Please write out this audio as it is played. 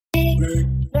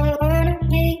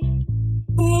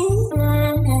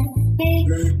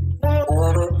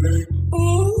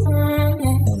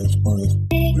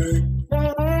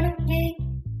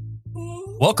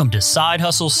Welcome to Side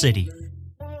Hustle City,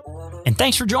 and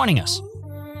thanks for joining us.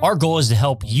 Our goal is to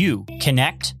help you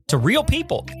connect to real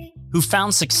people who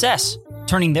found success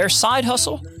turning their side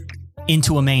hustle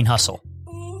into a main hustle,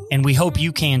 and we hope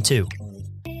you can too.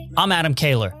 I'm Adam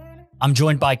Kaler. I'm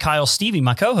joined by Kyle Stevie,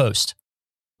 my co-host.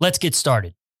 Let's get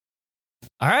started.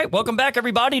 All right, welcome back,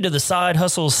 everybody, to the Side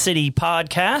Hustle City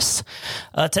podcast.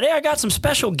 Today, I got some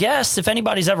special guests. If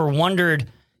anybody's ever wondered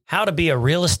how to be a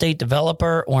real estate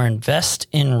developer or invest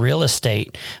in real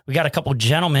estate, we got a couple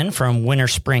gentlemen from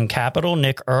Winterspring Capital,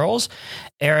 Nick Earls,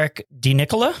 Eric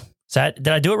DeNicola. Did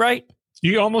I do it right?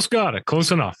 You almost got it.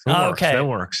 Close enough. Okay. That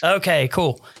works. Okay,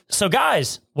 cool. So,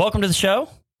 guys, welcome to the show.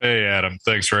 Hey, Adam.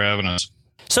 Thanks for having us.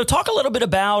 So talk a little bit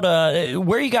about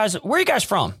where are you guys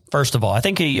from, first of all? I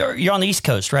think you're on the East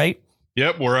Coast, right?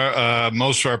 Yep. We're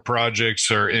most of our projects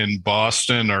are in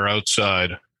Boston or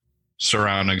outside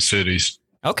surrounding cities.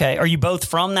 Okay. Are you both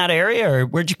from that area, or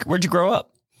where'd you grow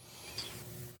up?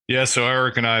 Yeah, so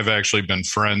Eric and I have actually been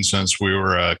friends since we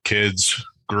were kids.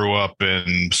 Grew up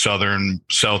in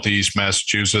southeast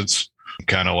Massachusetts,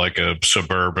 kind of like a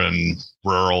suburban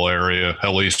rural area, at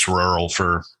least rural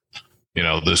for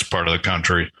this part of the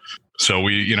country. So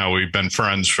we've been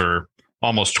friends for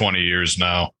almost 20 years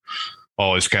now.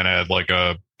 Always kind of had like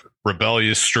a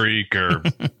rebellious streak, or,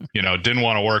 didn't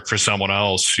want to work for someone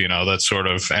else, that sort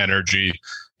of energy.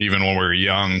 Even when we were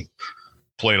young,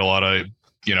 played a lot of,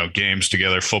 games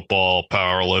together, football,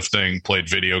 powerlifting, played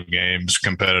video games,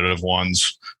 competitive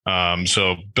ones.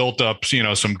 So built up,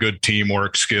 some good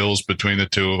teamwork skills between the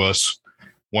two of us.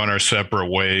 Went our separate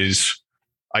ways.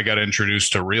 I got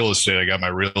introduced to real estate. I got my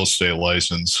real estate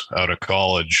license out of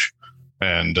college,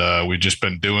 and we've just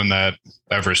been doing that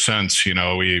ever since.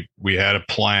 We had a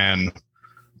plan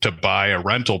to buy a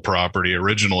rental property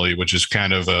originally, which is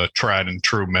kind of a tried and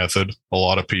true method a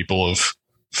lot of people have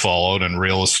followed in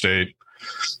real estate.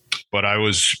 But I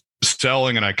was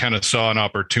selling, and I kind of saw an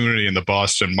opportunity in the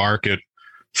Boston market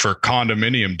for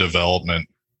condominium development,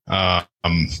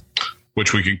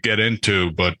 which we could get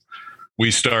into, but we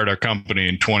started our company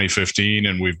in 2015,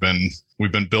 and we've been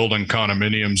building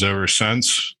condominiums ever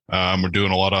since. We're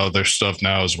doing a lot of other stuff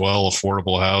now as well,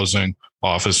 affordable housing,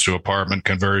 office to apartment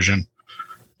conversion.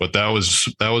 But that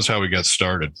was how we got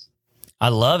started. I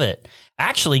love it.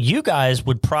 Actually, you guys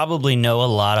would probably know a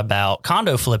lot about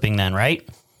condo flipping then, right?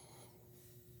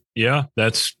 Yeah,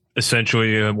 that's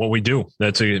essentially what we do.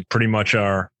 That's pretty much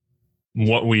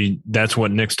that's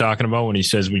what Nick's talking about when he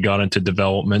says we got into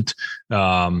development.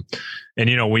 And,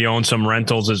 we own some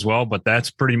rentals as well, but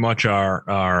that's pretty much our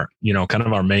kind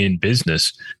of our main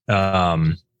business.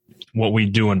 What we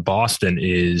do in Boston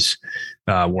is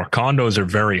where condos are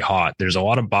very hot. There's a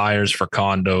lot of buyers for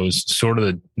condos, sort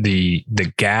of the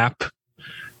gap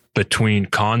between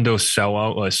condo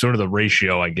sellout, sort of the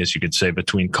ratio, I guess you could say,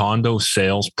 between condo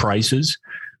sales prices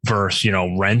versus,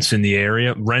 rents in the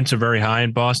area. Rents are very high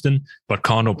in Boston, but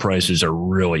condo prices are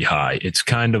really high. It's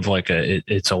kind of like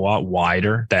it's a lot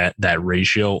wider, that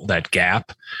ratio, that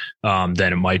gap, than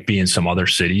it might be in some other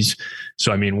cities.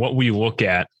 So, I mean, what we look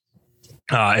at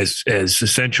as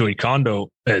essentially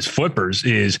condo as flippers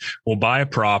is we'll buy a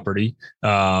property.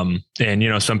 And,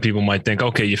 some people might think,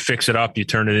 okay, you fix it up, you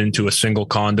turn it into a single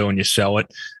condo and you sell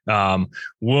it.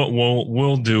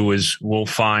 We'll do is we'll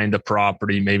find a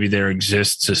property. Maybe there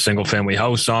exists a single family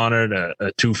house on it,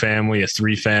 a 2-family, a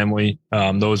 3-family.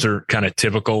 Those are kind of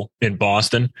typical in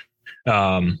Boston.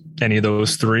 Any of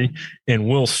those 3, and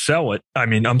we'll sell it.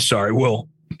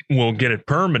 We'll get it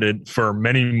permitted for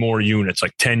many more units,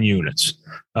 like 10 units.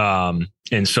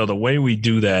 And so the way we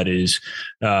do that is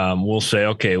we'll say,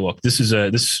 okay, look, this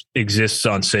exists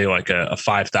on, say, like a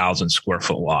 5,000 square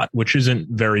foot lot, which isn't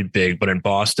very big, but in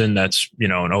Boston, that's,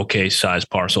 an okay size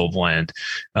parcel of land.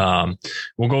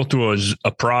 We'll go through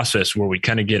a process where we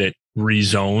kind of get it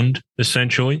rezoned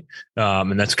essentially.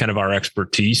 And that's kind of our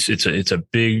expertise. It's a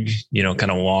big, kind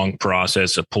of long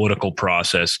process, a political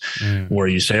process where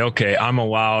you say, okay, I'm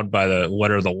allowed by the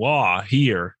letter of the law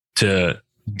here to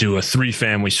do a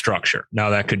 3-family structure.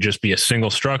 Now that could just be a single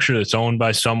structure that's owned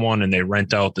by someone and they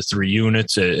rent out the 3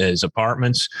 units as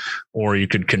apartments, or you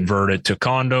could convert it to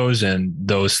condos and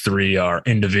those 3 are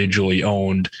individually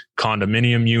owned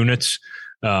condominium units.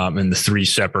 And the 3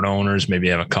 separate owners maybe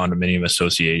have a condominium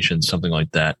association, something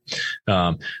like that.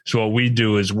 So what we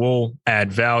do is we'll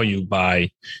add value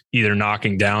by either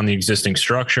knocking down the existing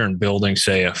structure and building,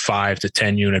 say, a 5 to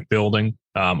 10 unit building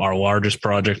Our largest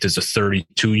project is a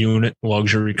 32 unit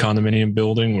luxury condominium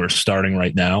building. We're starting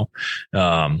right now.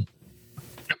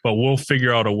 But we'll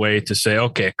figure out a way to say,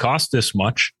 okay, it costs this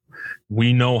much.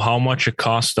 We know how much it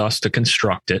costs us to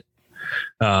construct it.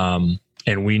 And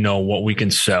we know what we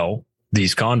can sell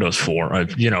these condos for.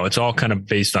 It's all kind of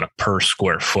based on a per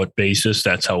square foot basis.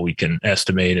 That's how we can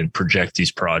estimate and project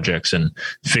these projects and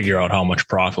figure out how much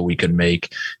profit we could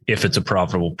make if it's a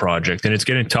profitable project. And it's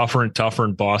getting tougher and tougher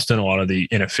in Boston. A lot of the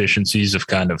inefficiencies have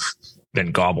kind of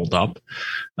been gobbled up.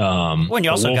 When you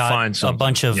also got a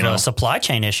bunch of supply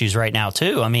chain issues right now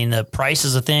too. I mean, the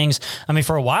prices of things. I mean,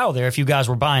 for a while there, if you guys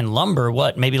were buying lumber,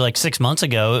 maybe like 6 months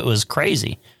ago, it was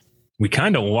crazy. We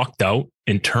kind of lucked out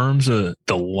in terms of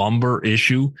the lumber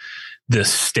issue. The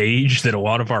stage that a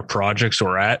lot of our projects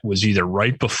were at was either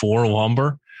right before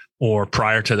lumber or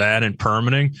prior to that in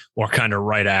permitting or kind of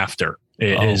right after.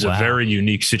 It is a very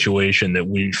unique situation that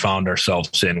we found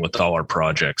ourselves in with all our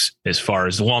projects as far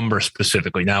as lumber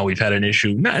specifically. Now we've had an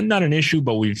issue, not an issue,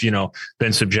 but we've,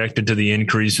 been subjected to the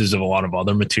increases of a lot of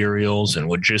other materials and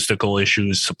logistical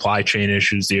issues, supply chain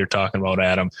issues that you're talking about,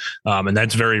 Adam. And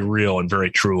that's very real and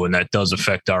very true. And that does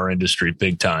affect our industry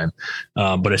big time.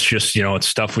 But it's just, it's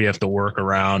stuff we have to work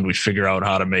around. We figure out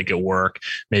how to make it work.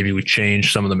 Maybe we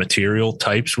change some of the material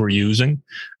types we're using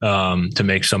to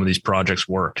make some of these projects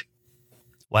work.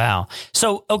 Wow.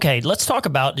 So, okay, let's talk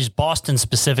about just Boston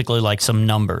specifically, like some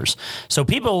numbers. So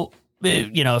people,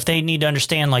 if they need to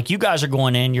understand, like you guys are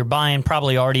going in, you're buying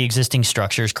probably already existing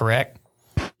structures, correct?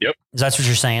 Yep. That's what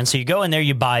you're saying. So you go in there,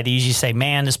 you buy these, you say,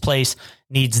 man, this place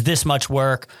needs this much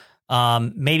work.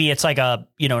 Maybe it's like an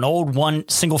old one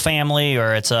single family,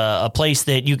 or it's a place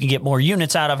that you can get more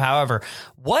units out of. However,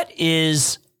 what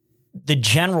is the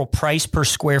general price per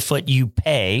square foot you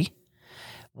pay?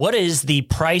 What is the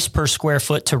price per square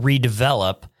foot to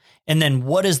redevelop? And then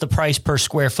what is the price per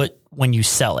square foot when you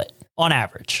sell it on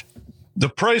average? The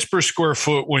price per square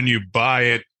foot when you buy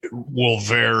it will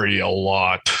vary a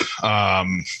lot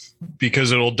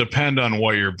because it'll depend on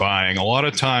what you're buying. A lot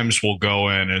of times we'll go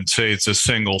in and say it's a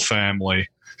single family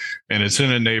and it's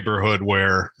in a neighborhood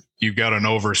where you've got an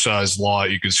oversized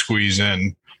lot. You could squeeze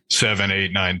in 7,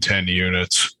 8, 9, 10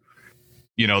 units.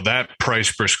 That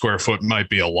price per square foot might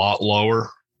be a lot lower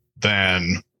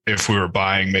than if we were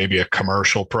buying maybe a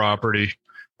commercial property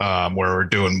where we're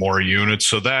doing more units.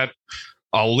 So that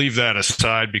I'll leave that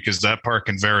aside because that part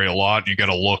can vary a lot. You got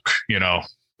to look,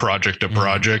 project to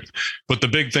project. But the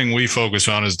big thing we focus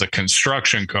on is the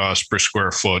construction cost per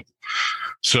square foot.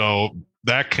 So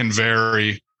that can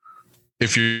vary.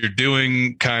 If you're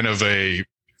doing kind of a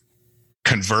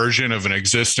conversion of an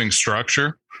existing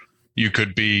structure, you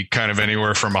could be kind of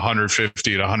anywhere from $150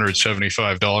 to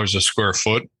 $175 a square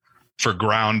foot. For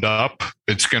ground up,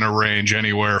 it's going to range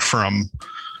anywhere from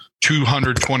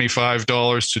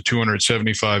 $225 to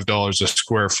 $275 a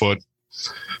square foot.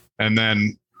 And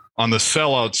then on the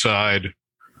sellout side,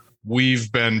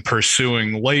 we've been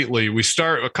pursuing lately.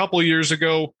 A couple of years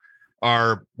ago,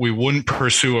 we wouldn't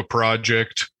pursue a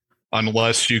project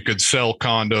unless you could sell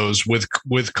condos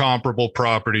with comparable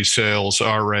property sales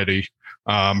already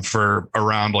for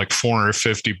around like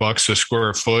 $450 a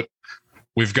square foot.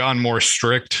 We've gone more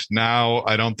strict now.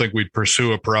 I don't think we'd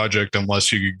pursue a project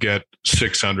unless you could get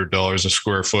 $600 a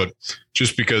square foot,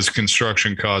 just because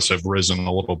construction costs have risen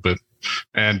a little bit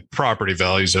and property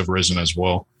values have risen as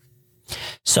well.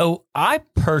 So I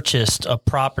purchased a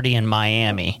property in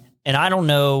Miami, and I don't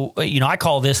know, I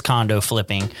call this condo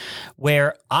flipping,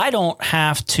 where I don't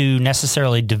have to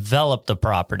necessarily develop the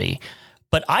property,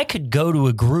 but I could go to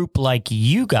a group like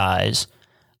you guys.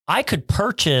 I could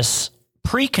purchase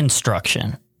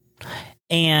pre-construction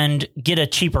and get a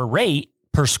cheaper rate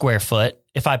per square foot.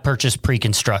 If I purchase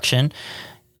pre-construction,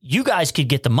 you guys could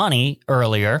get the money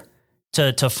earlier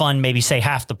to fund maybe say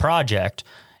half the project.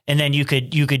 And then you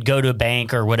could go to a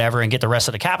bank or whatever and get the rest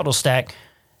of the capital stack.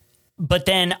 But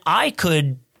then I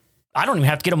don't even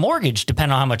have to get a mortgage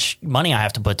depending on how much money I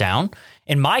have to put down.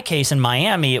 In my case, in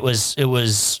Miami, it was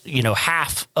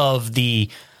half of the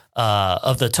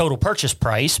total purchase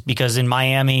price, because in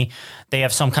Miami they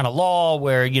have some kind of law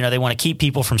where, they want to keep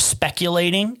people from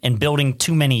speculating and building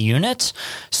too many units.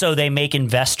 So they make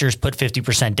investors put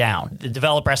 50% down. The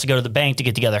developer has to go to the bank to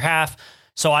get the other half.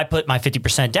 So I put my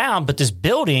 50% down, but this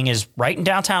building is right in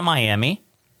downtown Miami,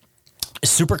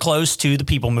 super close to the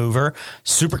People Mover,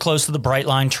 super close to the Bright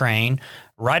Line train,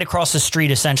 right across the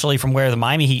street essentially from where the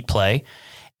Miami Heat play.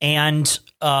 And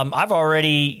I've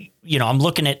already, I'm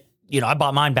looking at, I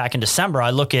bought mine back in December.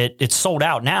 I look at it's sold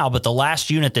out now, but the last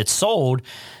unit that's sold,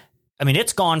 I mean,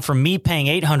 it's gone from me paying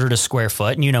 $800 a square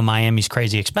foot, and Miami's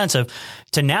crazy expensive,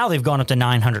 to now they've gone up to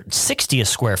 $960 a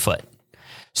square foot.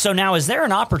 So now, is there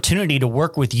an opportunity to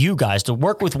work with you guys, to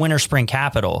work with Winterspring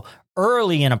Capital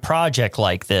early in a project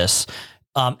like this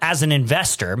as an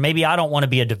investor? Maybe I don't want to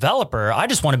be a developer. I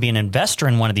just want to be an investor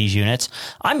in one of these units.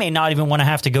 I may not even want to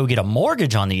have to go get a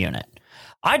mortgage on the unit.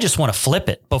 I just want to flip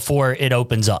it before it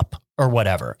opens up or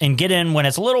whatever and get in when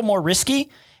it's a little more risky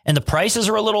and the prices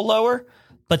are a little lower,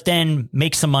 but then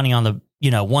make some money on the,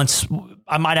 once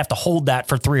I might have to hold that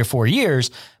for 3 or 4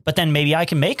 years, but then maybe I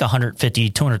can make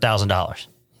 $150,000, $200,000.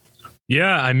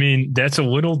 Yeah, I mean, that's a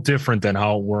little different than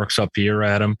how it works up here,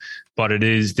 Adam, but it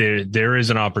is there is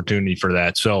an opportunity for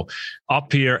that. So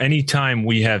up here, anytime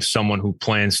we have someone who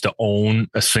plans to own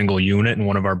a single unit in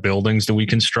one of our buildings that we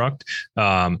construct,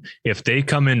 if they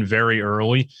come in very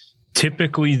early,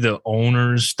 typically the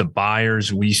owners, the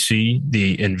buyers we see,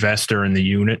 the investor in the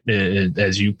unit,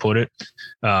 as you put it,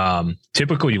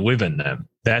 typically live in them.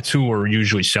 That's who we're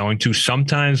usually selling to.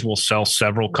 Sometimes we'll sell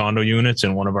several condo units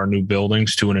in one of our new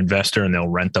buildings to an investor and they'll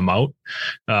rent them out.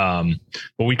 But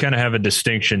we kind of have a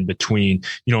distinction between,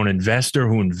 an investor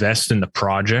who invests in the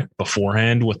project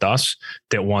beforehand with us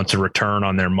that wants a return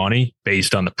on their money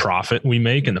based on the profit we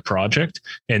make in the project.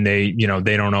 And they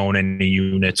don't own any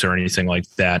units or anything like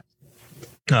that.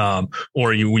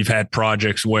 We've had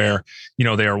projects where,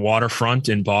 they are waterfront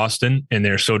in Boston and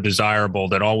they're so desirable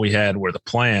that all we had were the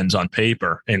plans on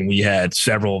paper and we had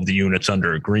several of the units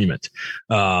under agreement,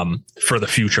 for the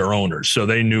future owners. So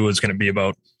they knew it was going to be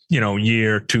about,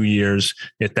 year, 2 years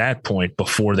at that point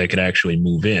before they could actually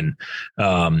move in.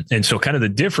 And so kind of the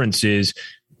difference is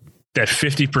that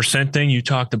 50% thing you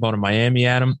talked about in Miami,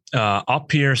 Adam,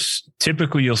 up here,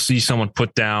 typically you'll see someone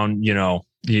put down,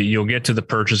 you'll get to the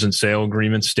purchase and sale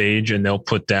agreement stage and they'll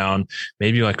put down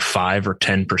maybe like 5 or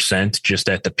 10% just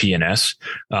at the P&S.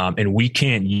 And we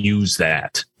can't use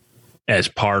that as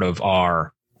part of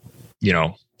our,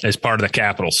 as part of the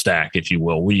capital stack, if you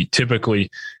will. We typically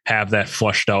have that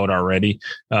flushed out already.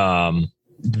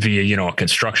 Via, a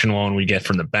construction loan we get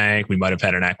from the bank. We might have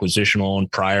had an acquisition loan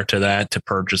prior to that to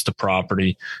purchase the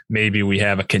property. Maybe we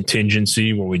have a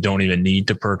contingency where we don't even need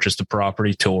to purchase the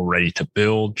property till we're ready to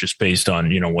build, just based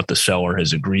on, what the seller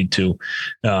has agreed to.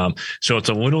 So it's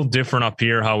a little different up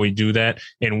here how we do that.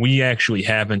 And we actually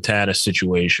haven't had a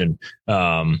situation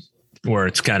where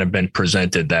it's kind of been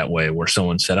presented that way, where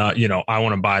someone said, I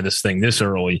want to buy this thing this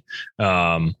early.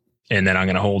 And then I'm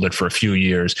going to hold it for a few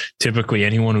years. Typically,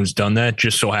 anyone who's done that,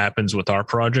 just so happens with our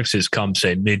projects, is come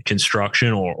say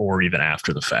mid-construction or even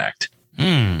after the fact.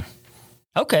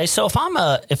 Okay, so if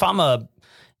I'm an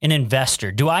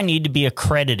investor, do I need to be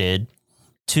accredited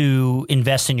to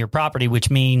invest in your property? Which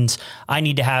means I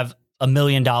need to have $1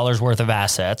 million worth of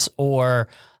assets, or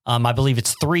I believe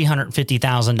it's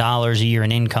 $350,000 a year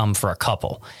in income for a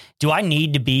couple. Do I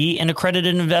need to be an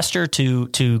accredited investor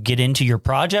to get into your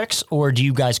projects, or do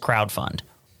you guys crowdfund?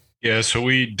 Yeah, so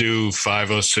we do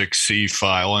 506C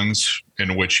filings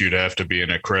in which you'd have to be an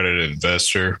accredited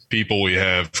investor. People we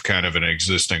have kind of an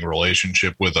existing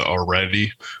relationship with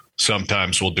already.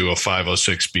 Sometimes we'll do a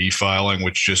 506B filing,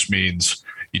 which just means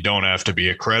you don't have to be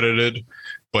accredited,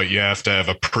 but you have to have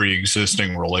a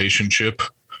pre-existing relationship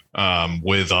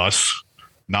with us,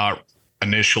 not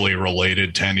initially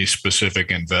related to any specific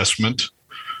investment.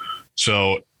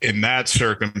 So in that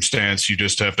circumstance, you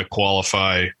just have to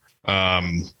qualify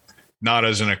not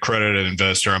as an accredited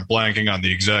investor. I'm blanking on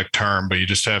the exact term, but you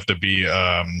just have to be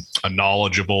a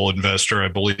knowledgeable investor, I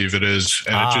believe it is.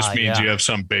 And it just means you have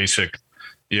some basic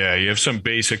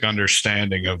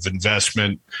understanding of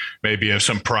investment. Maybe you have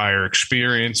some prior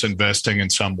experience investing in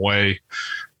some way.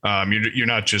 You're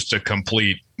not just a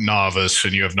complete novice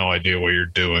and you have no idea what you're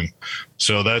doing.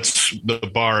 So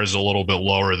the bar is a little bit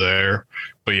lower there,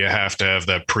 but you have to have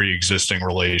that pre-existing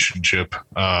relationship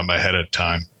ahead of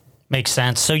time. Makes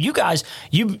sense. So you guys,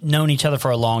 you've known each other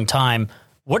for a long time.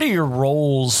 What are your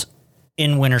roles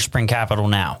in Winterspring Capital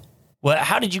now? Well,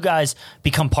 how did you guys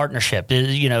become partnership? Do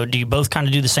you both kind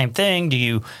of do the same thing? Do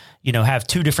you have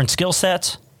two different skill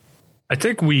sets? I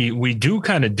think we do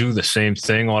kind of do the same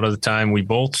thing a lot of the time. We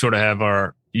both sort of have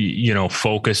our,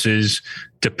 focuses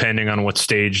depending on what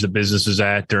stage the business is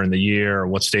at during the year or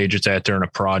what stage it's at during a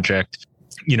project.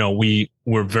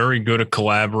 We're very good at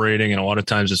collaborating, and a lot of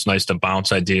times it's nice to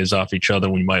bounce ideas off each other.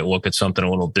 We might look at something a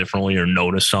little differently or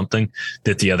notice something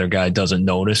that the other guy doesn't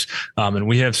notice. And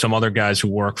we have some other guys who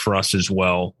work for us as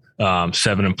well.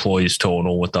 7 employees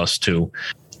total with us too.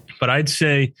 But I'd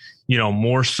say,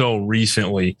 more so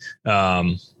recently,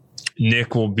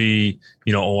 Nick will be,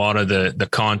 a lot of the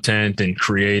content and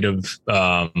creative,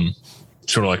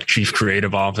 sort of like chief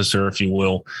creative officer, if you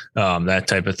will, that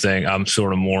type of thing. I'm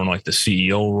sort of more in like the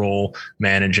CEO role,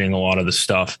 managing a lot of the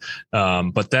stuff.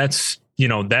 But that's,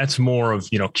 that's more of,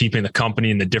 keeping the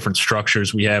company in the different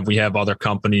structures we have. We have other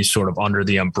companies sort of under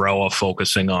the umbrella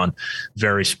focusing on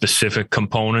very specific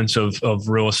components of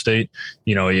real estate,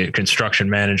 a construction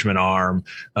management arm,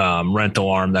 rental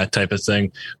arm, that type of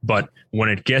thing. But when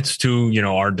it gets to,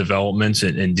 our developments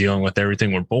and dealing with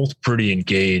everything, we're both pretty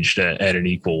engaged at an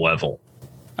equal level.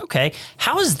 Okay.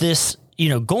 How is this,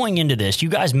 going into this, you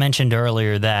guys mentioned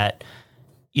earlier that,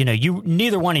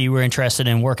 neither one of you were interested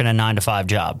in working a 9-to-5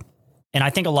 job. And I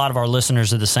think a lot of our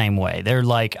listeners are the same way. They're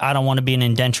like, I don't want to be an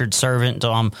indentured servant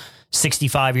until I'm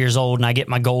 65 years old and I get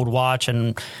my gold watch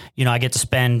and, I get to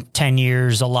spend 10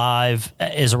 years alive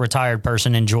as a retired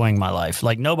person enjoying my life.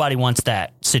 Like, nobody wants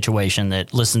that situation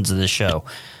that listens to this show.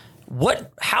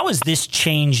 How has this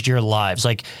changed your lives?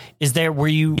 Like, were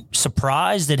you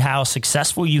surprised at how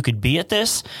successful you could be at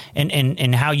this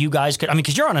and how you guys could,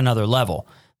 because you're on another level.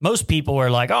 Most people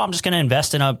are like, oh, I'm just going to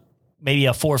invest in maybe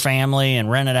a 4-family and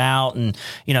rent it out. And,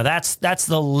 that's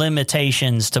the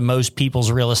limitations to most people's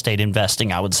real estate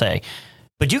investing, I would say.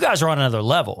 But you guys are on another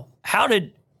level. How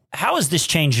has this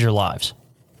changed your lives?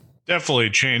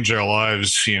 Definitely changed our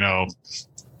lives.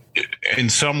 In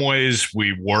some ways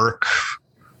we work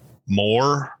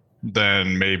more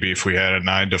than maybe if we had a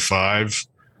 9-to-5,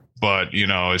 but,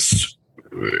 it's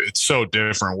so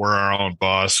different. We're our own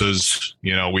bosses.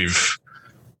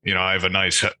 I have a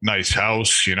nice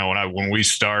house. When we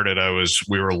started,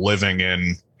 we were living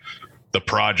in the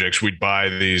projects. We'd buy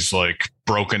these like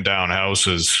broken down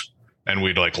houses and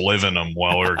we'd like live in them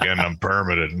while we were getting them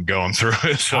permitted and going through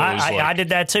it. So I did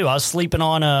that too. I was sleeping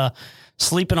on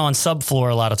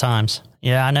subfloor a lot of times.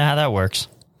 Yeah, I know how that works.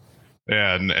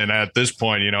 Yeah. And at this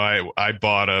point, I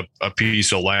bought a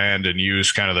piece of land and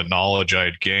used kind of the knowledge I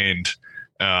had gained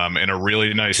in a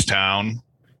really nice town.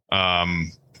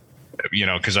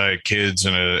 Because I had kids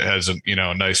and it has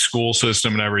a nice school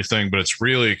system and everything, but it's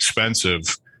really expensive.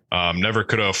 Never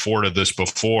could have afforded this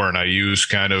before. And I used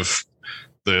kind of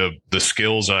the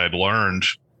skills I had learned.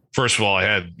 First of all, I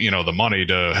had, the money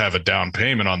to have a down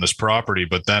payment on this property,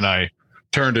 but then I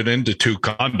turned it into 2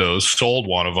 condos, sold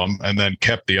one of them, and then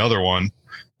kept the other one.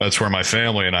 That's where my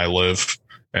family and I live.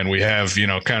 And we have,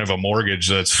 kind of a mortgage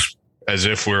that's as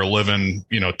if we're living,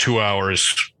 2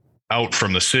 hours out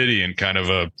from the city in kind of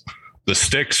the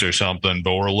sticks or something,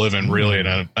 but we're living really in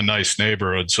a nice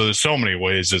neighborhood. So there's so many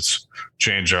ways it's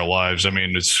changed our lives.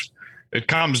 It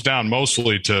comes down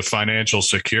mostly to financial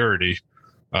security,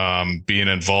 being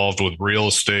involved with real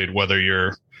estate, whether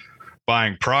you're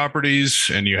buying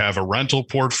properties and you have a rental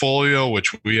portfolio,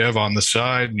 which we have on the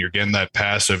side, and you're getting that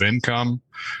passive income.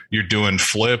 You're doing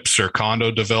flips or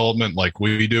condo development like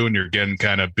we do, and you're getting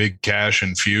kind of big cash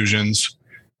infusions.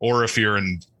 Or if you're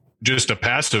just a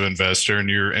passive investor and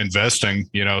you're investing,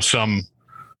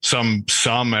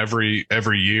 some every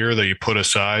year that you put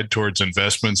aside towards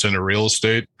investments into real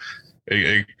estate,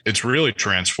 it's really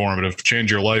transformative,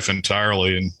 change your life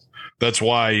entirely. And that's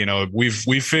why,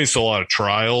 we've faced a lot of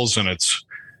trials and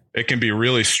it can be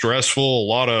really stressful.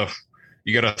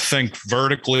 You got to think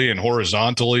vertically and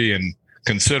horizontally and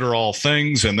consider all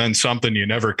things. And then something you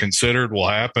never considered will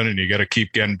happen and you got to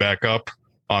keep getting back up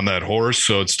on that horse.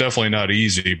 So it's definitely not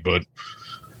easy, but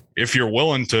if you're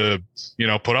willing to,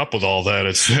 put up with all that,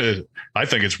 I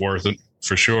think it's worth it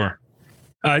for sure.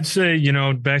 I'd say,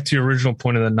 back to your original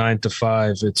point of the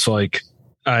 9-to-5, it's like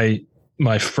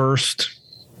my first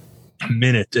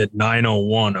minute at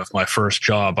 9:01 of my first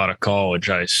job out of college,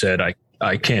 I said,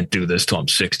 I can't do this till I'm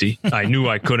 60. I knew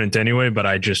I couldn't anyway, but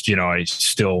I just, I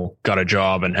still got a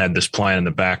job and had this plan in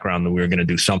the background that we were going to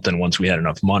do something once we had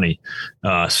enough money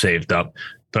saved up.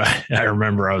 But I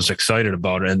remember I was excited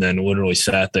about it and then literally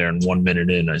sat there and 1 minute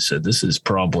in, I said, this is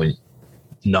probably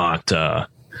not,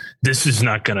 this is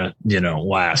not going to,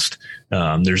 last.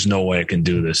 There's no way I can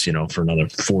do this, for another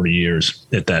 40 years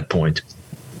at that point.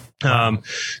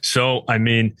 So,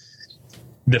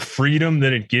 the freedom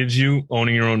that it gives you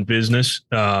owning your own business,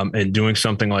 and doing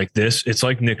something like this, it's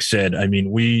like Nick said,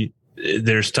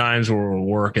 there's times where we're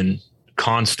working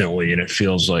constantly and it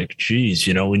feels like, geez,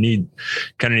 we need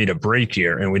a break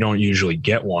here and we don't usually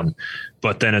get one.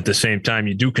 But then at the same time,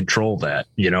 you do control that.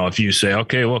 If you say,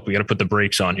 okay, look, we got to put the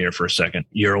brakes on here for a second,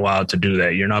 you're allowed to do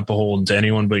that. You're not beholden to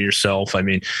anyone but yourself.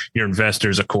 Your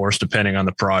investors, of course, depending on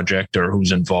the project or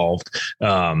who's involved.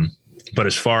 But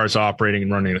as far as operating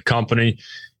and running a company,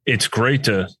 it's great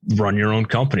to run your own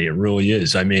company. It really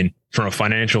is. From a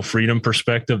financial freedom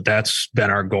perspective, that's been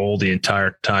our goal the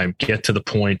entire time. Get to the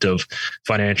point of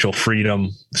financial freedom,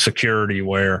 security,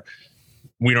 where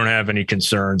we don't have any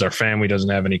concerns. Our family doesn't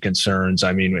have any concerns.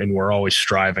 And we're always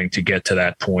striving to get to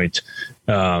that point.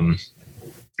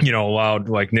 allowed,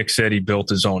 like Nick said, he built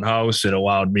his own house. It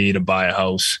allowed me to buy a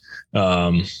house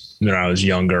when I was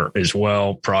younger as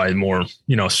well, probably more,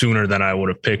 sooner than I would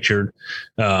have pictured.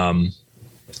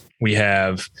 We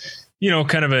have,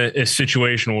 kind of a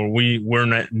situation where we're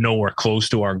not nowhere close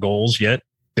to our goals yet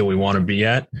that we want to be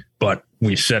at, but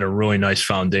we set a really nice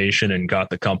foundation and got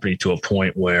the company to a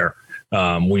point where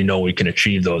we know we can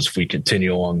achieve those if we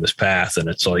continue along this path. And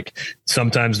it's like,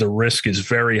 sometimes the risk is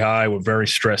very high. We're very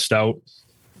stressed out.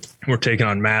 We're taking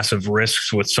on massive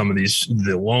risks with some of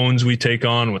the loans we take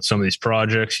on with some of these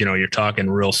projects. You're talking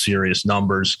real serious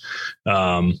numbers.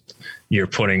 You're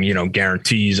putting,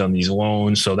 guarantees on these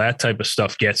loans. So that type of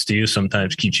stuff gets to you,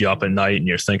 sometimes keeps you up at night and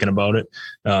you're thinking about it.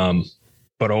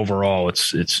 But overall,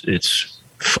 it's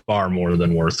far more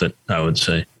than worth it, I would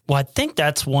say. Well, I think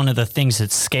that's one of the things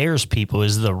that scares people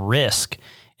is the risk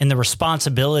and the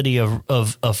responsibility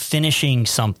of finishing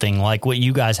something like what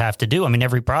you guys have to do. I mean,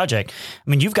 every project,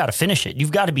 you've got to finish it.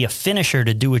 You've got to be a finisher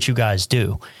to do what you guys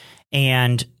do.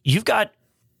 And you've got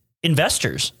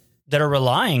investors that are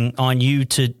relying on you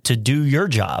to do your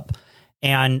job,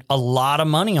 and a lot of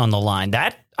money on the line.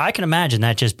 That I can imagine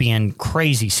that just being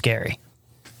crazy scary.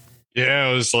 Yeah,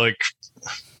 it was like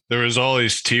there was all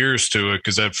these tiers to it,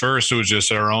 because at first it was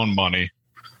just our own money.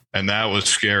 And that was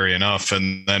scary enough.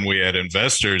 And then we had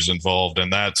investors involved,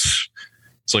 and it's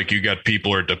like you got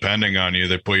people who are depending on you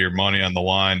that put your money on the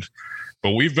line.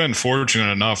 But we've been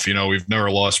fortunate enough, we've never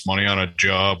lost money on a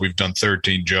job. We've done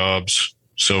 13 jobs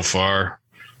so far.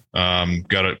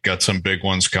 Got some big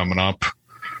ones coming up,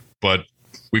 but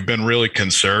we've been really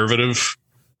conservative.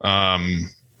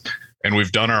 And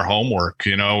we've done our homework.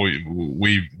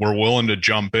 We're willing to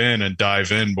jump in and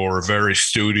dive in, but we're very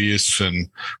studious and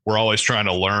we're always trying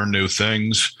to learn new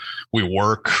things. We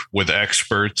work with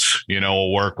experts,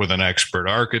 we'll work with an expert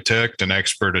architect, an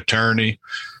expert attorney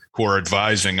who are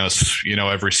advising us,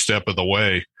 every step of the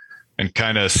way, and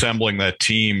kind of assembling that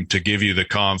team to give you the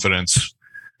confidence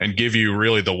and give you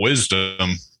really the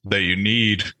wisdom that you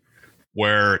need,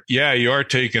 where, yeah, you are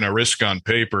taking a risk on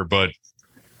paper, but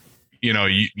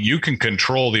you can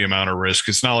control the amount of risk.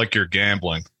 It's not like you're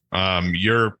gambling.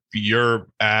 You're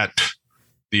at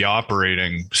the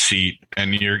operating seat,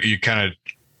 and you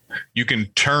can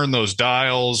turn those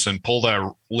dials and pull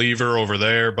that lever over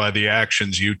there by the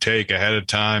actions you take ahead of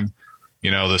time,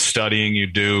 the studying you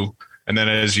do. And then,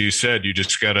 as you said, you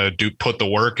just got to put the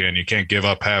work in. You can't give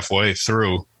up halfway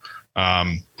through.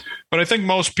 But I think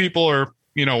most people are,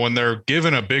 when they're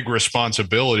given a big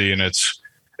responsibility and it's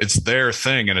their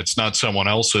thing and it's not someone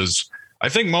else's, I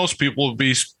think most people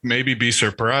will maybe be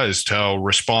surprised how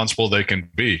responsible they can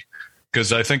be,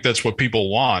 because I think that's what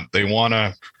people want. They want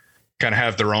to kind of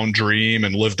have their own dream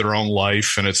and live their own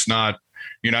life. And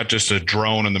you're not just a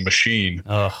drone in the machine.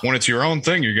 Ugh. When it's your own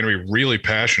thing, you're going to be really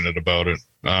passionate about it.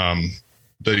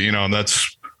 And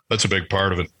that's a big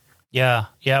part of it. Yeah.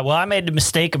 Well, I made the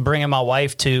mistake of bringing my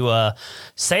wife to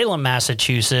Salem,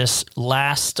 Massachusetts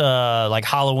last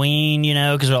Halloween,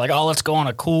 because we're like, oh, let's go on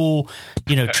a cool,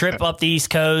 trip up the East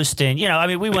Coast. And,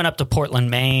 we went up to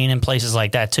Portland, Maine and places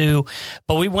like that too.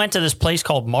 But we went to this place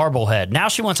called Marblehead. Now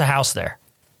she wants a house there.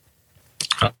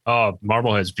 Oh,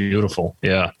 Marblehead's beautiful.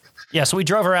 Yeah. Yeah, so we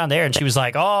drove around there, and she was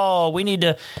like, "Oh, we need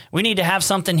to have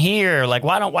something here. Like,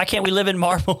 why can't we live in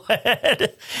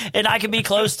Marblehead? And I can be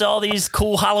close to all these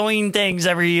cool Halloween things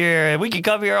every year, and we could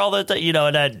come here all the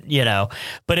time,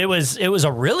 But it was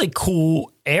a really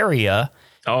cool area.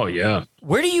 Oh yeah.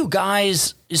 Where do you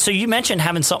guys? So you mentioned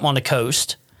having something on the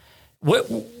coast. What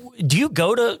do you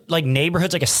go to, like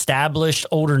neighborhoods, like established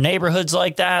older neighborhoods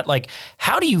like that? Like,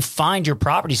 how do you find your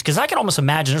properties? Because I can almost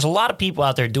imagine there's a lot of people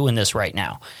out there doing this right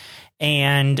now.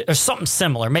 And or something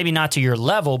similar, maybe not to your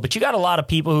level, but you got a lot of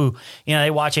people who,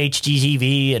 they watch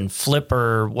HGTV and Flip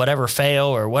or whatever Fail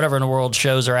or whatever in the world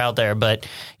shows are out there. But,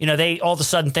 they all of a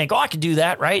sudden think, oh, I could do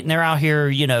that, right? And they're out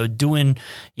here, doing,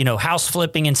 house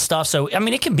flipping and stuff. So,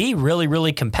 it can be really,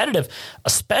 really competitive,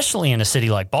 especially in a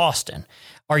city like Boston.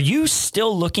 Are you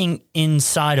still looking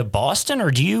inside of Boston,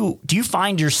 or do you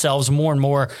find yourselves more and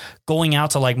more going out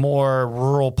to like more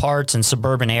rural parts and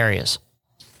suburban areas?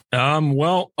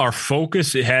 Well, our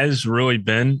focus has really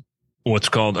been what's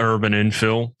called urban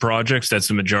infill projects. That's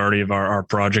the majority of our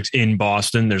projects in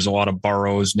Boston. There's a lot of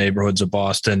boroughs, neighborhoods of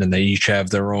Boston, and they each have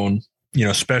their own,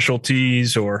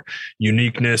 specialties or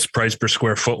uniqueness, price per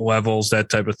square foot levels, that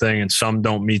type of thing. And some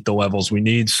don't meet the levels we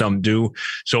need, some do.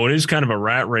 So it is kind of a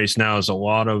rat race now. There's a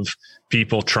lot of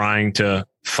people trying to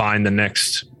find the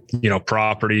next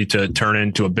property to turn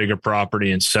into a bigger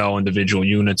property and sell individual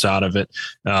units out of it.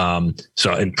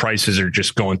 And prices are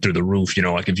just going through the roof.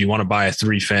 Like if you want to buy a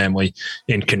 3-family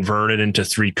and convert it into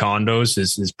 3 condos,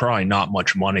 there's probably not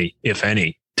much money, if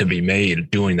any, to be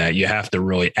made doing that. You have to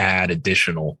really add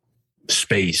additional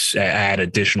space, add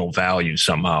additional value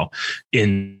somehow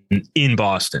in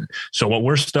Boston. So what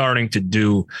we're starting to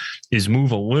do is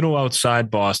move a little outside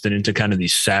Boston into kind of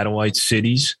these satellite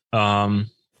cities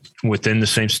within the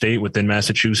same state, within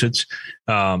Massachusetts,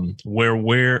 where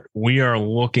we are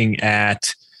looking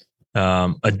at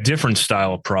a different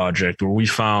style of project, where we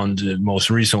found most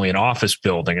recently an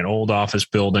old office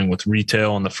building with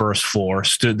retail on the first floor.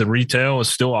 The retail is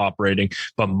still operating,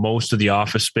 but most of the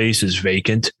office space is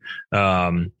vacant.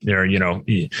 They're,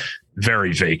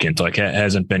 very vacant, like it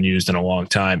hasn't been used in a long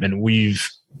time. And we've,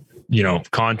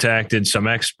 contacted some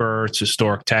experts,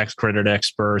 historic tax credit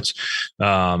experts,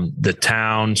 the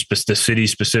town, the city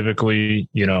specifically,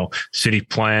 city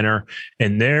planner,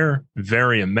 and they're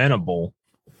very amenable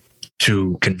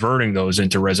to converting those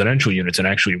into residential units and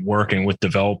actually working with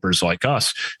developers like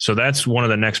us. So that's one of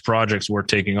the next projects we're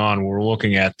taking on. We're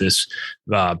looking at this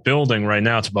building right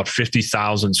now. It's about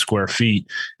 50,000 square feet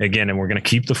again, and we're going to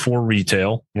keep the 4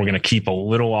 retail. We're going to keep a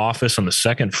little office on the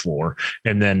second floor,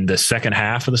 and then the second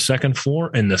half of the second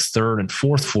floor and the third and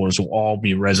fourth floors will all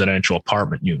be residential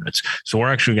apartment units. So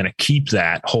we're actually going to keep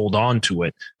that, hold on to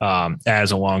it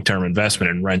as a long-term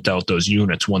investment and rent out those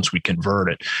units once we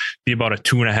convert it. Be about a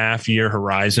 2.5 year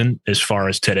horizon as far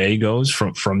as today goes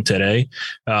from today.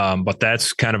 But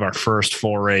that's kind of our first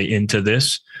foray into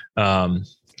this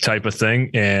type of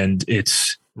thing. And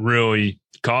it's really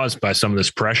caused by some of this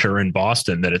pressure in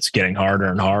Boston that it's getting harder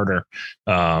and harder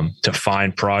to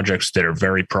find projects that are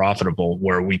very profitable,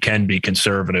 where we can be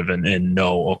conservative and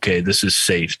know, okay, this is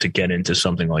safe to get into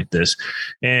something like this.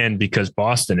 And because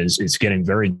Boston it's getting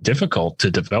very difficult to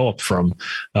develop from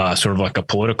sort of like a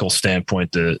political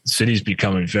standpoint, the city's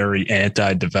becoming very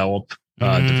anti-development.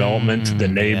 The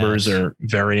neighbors are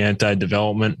very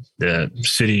anti-development. The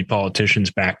city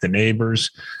politicians back the neighbors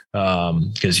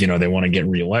because they want to get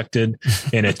reelected,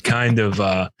 and it kind of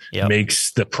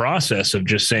makes the process of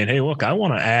just saying, "Hey, look, I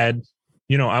want to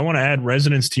add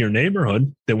residents to your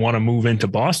neighborhood that want to move into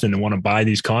Boston and want to buy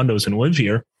these condos and live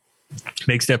here."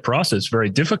 Makes that process very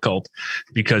difficult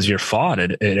because you're fought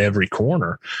at every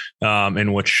corner.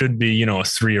 And what should be, a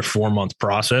 3 or 4 month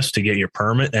process to get your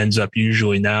permit ends up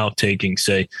usually now taking,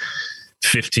 say,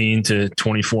 15 to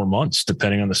 24 months,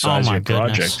 depending on the size of your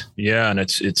project. Yeah. And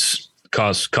it's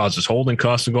causes holding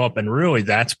costs to go up. And really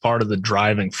that's part of the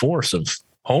driving force of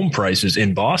home prices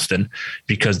in Boston,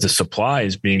 because the supply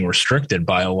is being restricted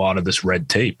by a lot of this red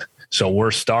tape. So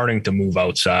we're starting to move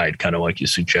outside, kind of like you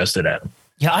suggested, Adam.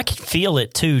 Yeah, I can feel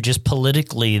it too, just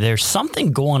politically. There's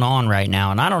something going on right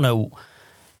now, and I don't know,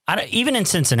 even in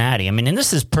Cincinnati, I mean, and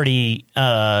this is pretty,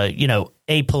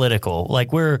 apolitical. Like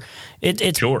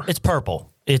it's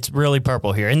purple. It's really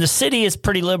purple here. In the city, it's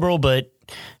pretty liberal, but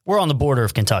we're on the border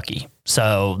of Kentucky.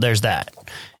 So there's that.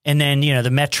 And then, the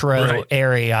metro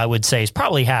area, I would say, is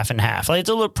probably half and half. Like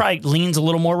probably leans a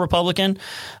little more Republican.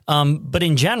 But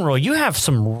in general, you have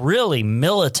some really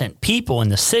militant people in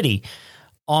the city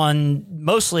on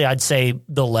mostly, I'd say,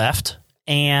 the left.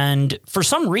 And for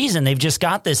some reason, they've just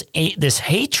got this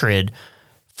hatred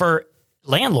for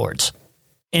landlords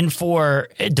and for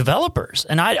developers.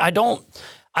 And I don't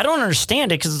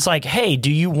understand it, because it's like, hey,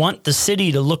 do you want the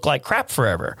city to look like crap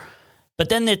forever? But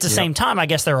then at the same time, I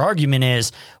guess their argument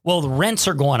is, well, the rents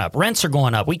are going up.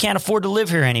 We can't afford to live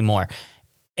here anymore.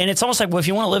 And it's almost like, well, if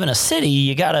you want to live in a city,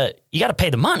 you gotta pay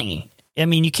the money. I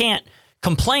mean, you can't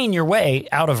complain your way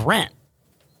out of rent.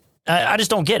 I just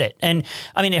don't get it. And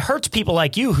I mean, it hurts people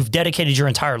like you who've dedicated your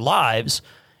entire lives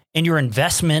and your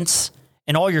investments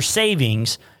and all your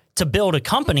savings to build a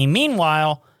company.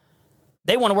 Meanwhile,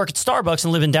 they want to work at Starbucks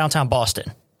and live in downtown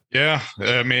Boston. Yeah.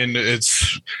 I mean,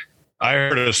 I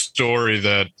heard a story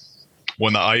that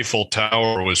when the Eiffel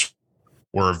Tower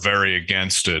were very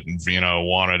against it and,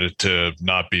 wanted it to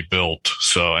not be built.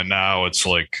 So, and now it's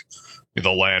like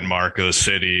the landmark of the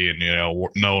city and,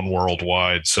 known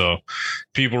worldwide. So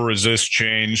people resist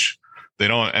change. They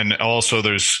don't. And also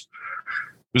there's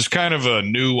kind of a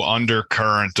new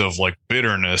undercurrent of like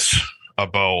bitterness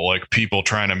about like people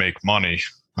trying to make money.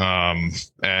 And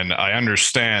I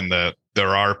understand that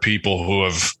there are people who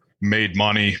have made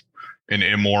money in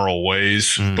immoral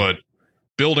ways, but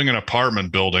building an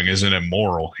apartment building isn't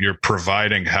immoral. You're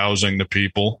providing housing to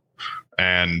people,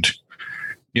 and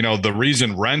the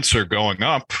reason rents are going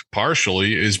up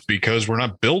partially is because we're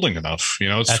not building enough.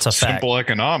 It's simple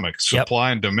economics,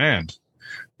 supply and demand.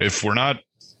 If we're not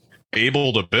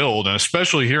able to build, and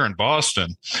especially here in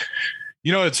Boston.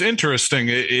 It's interesting.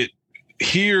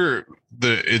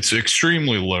 It's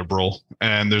extremely liberal,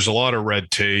 and there's a lot of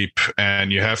red tape,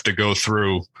 and you have to go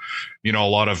through, a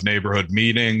lot of neighborhood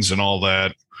meetings and all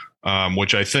that,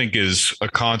 which I think is a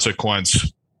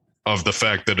consequence of the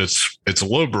fact that it's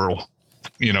liberal,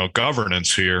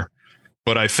 governance here.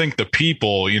 But I think the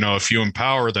people, if you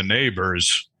empower the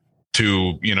neighbors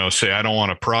to, say, I don't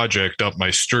want a project up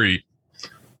my street,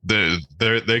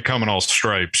 they come in all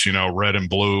stripes, red and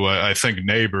blue. I think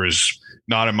neighbors,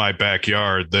 not in my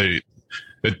backyard,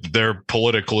 they're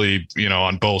politically,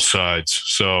 on both sides.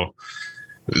 So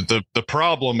the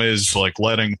problem is like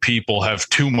letting people have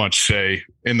too much say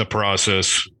in the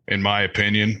process, in my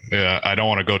opinion. I don't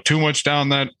want to go too much down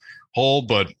that hole,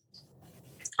 but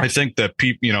I think that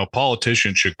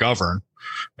politicians should govern,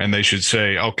 and they should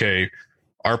say, okay,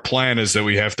 our plan is that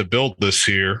we have to build this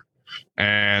here,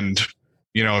 and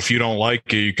if you don't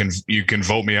like it, you can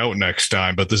vote me out next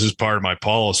time, but this is part of my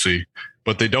policy.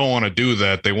 But they don't want to do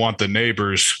that. They want the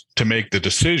neighbors to make the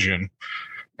decision,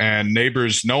 and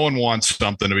neighbors, no one wants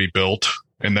something to be built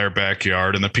in their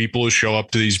backyard. And the people who show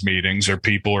up to these meetings are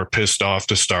people who are pissed off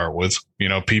to start with.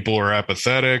 People who are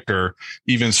apathetic or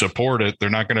even support it.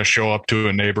 They're not going to show up to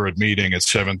a neighborhood meeting at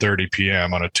 7:30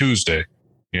 p.m. on a Tuesday,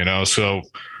 so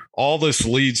all this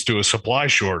leads to a supply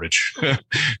shortage.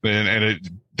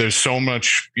 There's so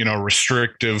much,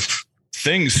 restrictive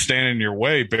things standing in your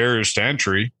way, barriers to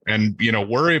entry. And,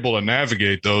 we're able to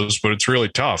navigate those, but it's really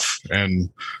tough. And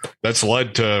that's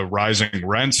led to rising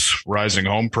rents, rising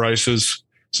home prices.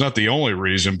 It's not the only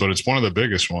reason, but it's one of the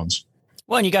biggest ones.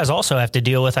 Well, and you guys also have to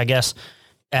deal with, I guess,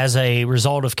 as a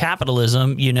result of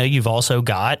capitalism, you've also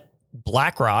got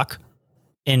BlackRock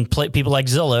and people like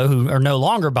Zillow who are no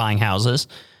longer buying houses,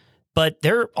 but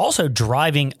they're also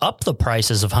driving up the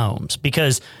prices of homes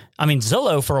because,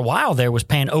 Zillow for a while there was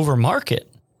paying over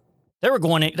market. They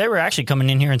were actually coming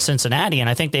in here in Cincinnati, and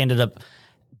I think they ended up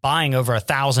buying over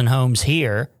 1,000 homes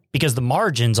here because the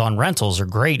margins on rentals are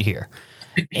great here.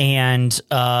 And,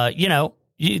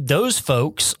 those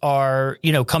folks are,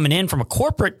 coming in from a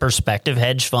corporate perspective,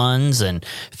 hedge funds and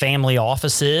family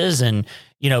offices and,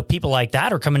 people like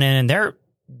that are coming in and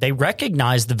they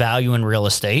recognize the value in real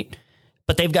estate,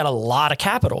 but they've got a lot of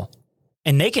capital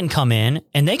and they can come in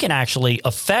and they can actually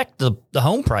affect the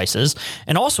home prices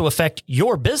and also affect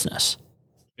your business.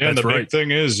 Yeah. And the big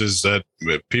thing is that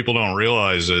people don't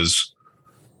realize is,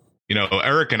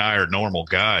 Eric and I are normal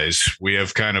guys. We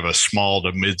have kind of a small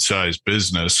to mid-sized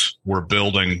business. We're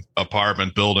building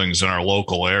apartment buildings in our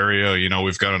local area.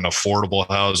 We've got an affordable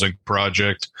housing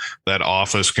project, that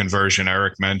office conversion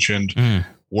Eric mentioned.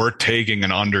 We're taking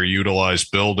an underutilized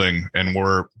building and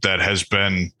that has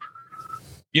been,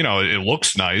 it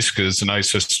looks nice because it's a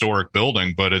nice historic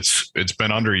building, but it's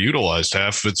been underutilized.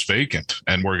 Half of it's vacant,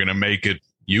 and we're going to make it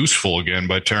useful again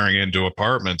by turning it into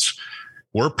apartments.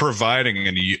 We're providing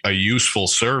a useful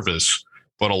service,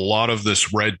 but a lot of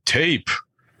this red tape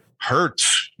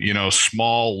hurts,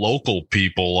 small local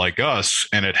people like us,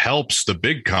 and it helps the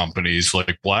big companies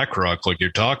like BlackRock, like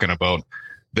you're talking about.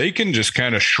 They can just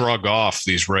kind of shrug off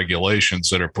these regulations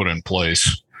that are put in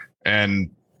place and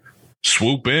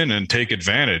swoop in and take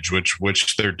advantage,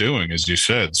 which they're doing, as you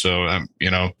said. So,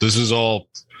 this is all,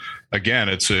 again,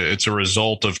 it's a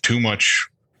result of too much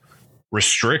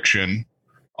restriction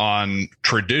on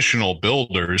traditional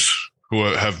builders who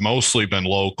have mostly been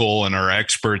local and are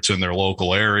experts in their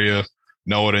local area,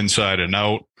 know it inside and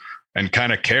out, and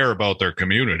kind of care about their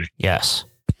community. Yes.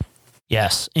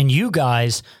 And you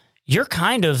guys, you're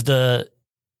kind of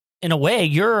in a way,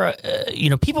 you're,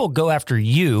 people go after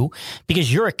you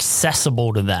because you're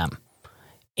accessible to them.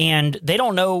 And they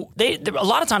don't know, a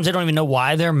lot of times they don't even know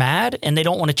why they're mad, and they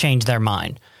don't want to change their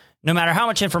mind. No matter how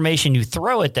much information you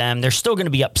throw at them, they're still going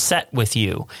to be upset with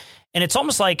you. And it's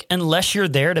almost like unless you're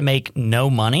there to make no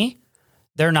money,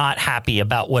 they're not happy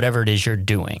about whatever it is you're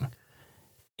doing.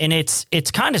 And it's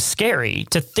kind of scary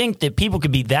to think that people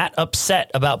could be that upset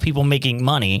about people making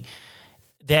money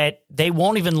that they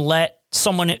won't even let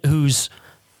someone who's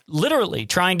literally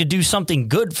trying to do something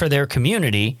good for their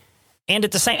community. And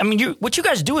at the same, what you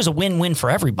guys do is a win-win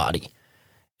for everybody.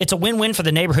 It's a win-win for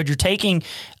the neighborhood. You're taking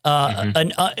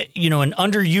an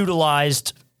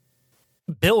underutilized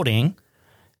building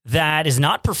that is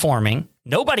not performing.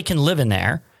 Nobody can live in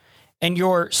there. And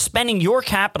you're spending your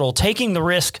capital, taking the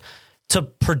risk to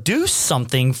produce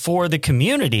something for the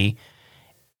community.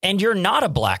 And you're not a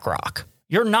BlackRock.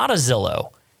 You're not a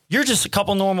Zillow. You're just a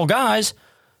couple normal guys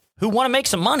who want to make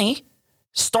some money,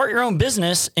 start your own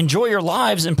business, enjoy your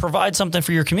lives, and provide something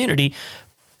for your community.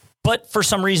 But for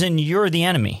some reason, you're the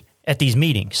enemy at these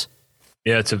meetings.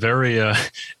 Yeah, it's a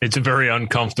very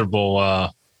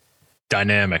uncomfortable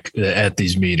dynamic at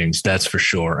these meetings, that's for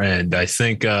sure. And I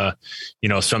think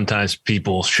sometimes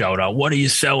people shout out, "What are you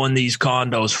selling these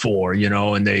condos for?"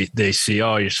 And they see,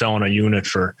 "Oh, you're selling a unit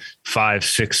for 5,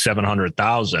 6,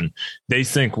 700,000." They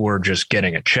think we're just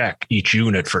getting a check each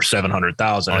unit for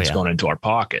 700,000. It's going into our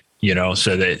pocket.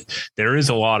 So there is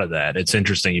a lot of that. It's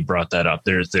interesting you brought that up.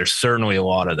 There's certainly a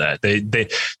lot of that. They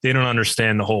don't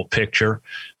understand the whole picture.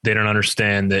 They don't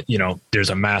understand that there's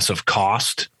a massive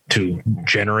cost to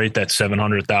generate that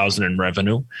 700,000 in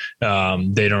revenue.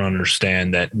 They don't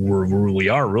understand that we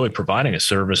are really providing a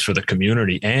service for the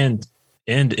community and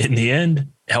in the end,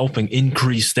 helping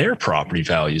increase their property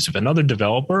values. If another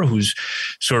developer who's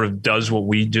sort of does what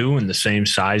we do in the same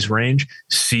size range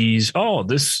sees,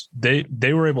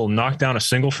 they were able to knock down a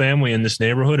single family in this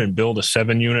neighborhood and build a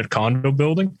 7-unit condo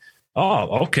building.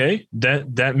 Oh, okay.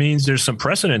 That means there's some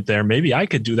precedent there. Maybe I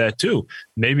could do that too.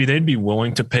 Maybe they'd be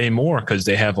willing to pay more because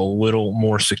they have a little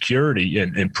more security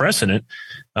and precedent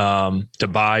to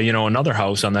buy, another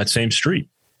house on that same street.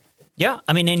 Yeah.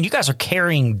 I mean, and you guys are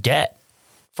carrying debt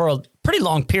for a pretty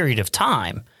long period of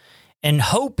time and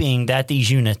hoping that these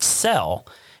units sell.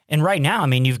 And right now, I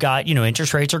mean, you've got,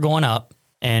 interest rates are going up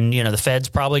and, the Fed's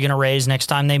probably going to raise next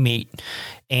time they meet.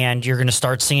 And you're going to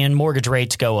start seeing mortgage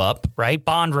rates go up, right?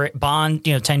 Bond,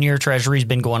 10-year treasury's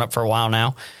been going up for a while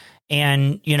now.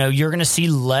 And, you're going to see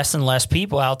less and less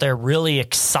people out there really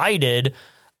excited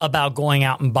about going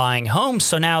out and buying homes.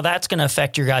 So now that's going to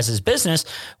affect your guys' business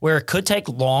where it could take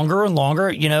longer and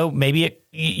longer. Maybe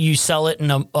you sell it in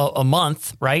a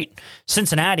month, right?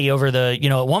 Cincinnati over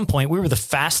at one point, we were the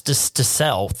fastest to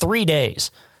sell. 3 days,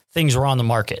 things were on the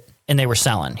market and they were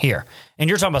selling here. And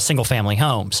you're talking about single family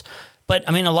homes. But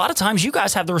I mean, a lot of times you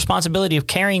guys have the responsibility of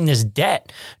carrying this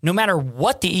debt, no matter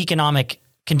what the economic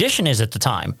condition is at the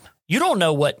time. You don't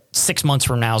know what 6 months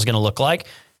from now is going to look like.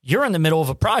 You're in the middle of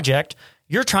a project.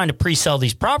 You're trying to pre-sell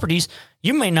these properties.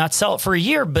 You may not sell it for a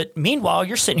year, but meanwhile,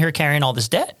 you're sitting here carrying all this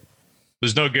debt.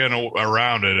 There's no getting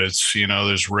around it. It's,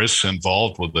 there's risks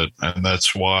involved with it. And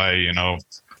that's why,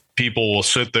 people will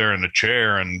sit there in a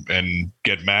chair and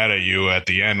get mad at you at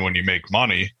the end when you make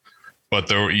money. But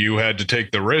you had to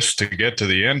take the risk to get to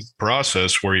the end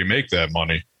process where you make that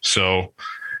money. So,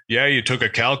 yeah, you took a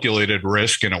calculated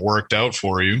risk and it worked out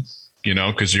for you,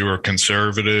 because you were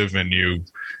conservative and you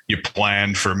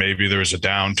planned for maybe there's a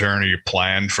downturn or you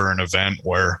planned for an event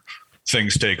where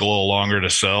things take a little longer to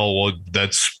sell. Well,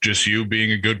 that's just you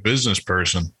being a good business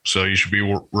person. So you should be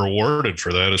rewarded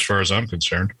for that as far as I'm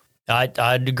concerned.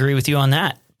 I'd agree with you on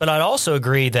that. But I'd also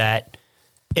agree that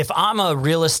if I'm a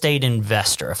real estate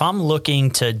investor, if I'm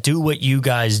looking to do what you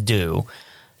guys do,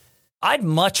 I'd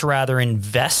much rather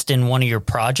invest in one of your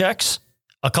projects,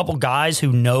 a couple guys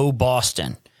who know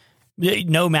Boston,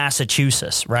 know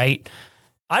Massachusetts, right?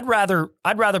 I'd rather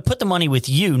put the money with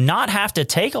you, not have to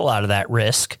take a lot of that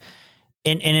risk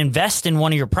and invest in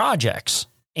one of your projects.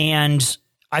 And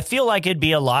I feel like I'd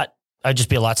just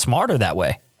be a lot smarter that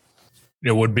way.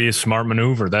 It would be a smart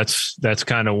maneuver. That's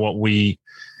kind of what we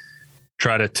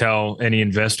try to tell any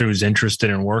investor who's interested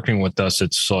in working with us.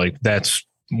 It's like, that's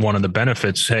one of the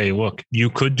benefits. Hey, look, you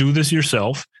could do this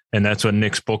yourself. And that's what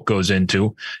Nick's book goes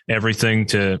into, everything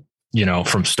to,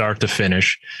 from start to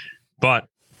finish. But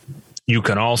you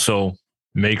can also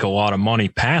make a lot of money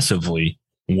passively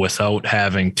without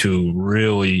having to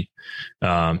really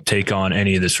take on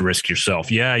any of this risk yourself.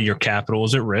 Yeah, your capital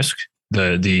is at risk,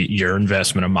 your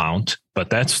investment amount, but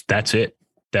that's it.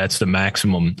 That's the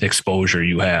maximum exposure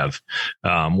you have.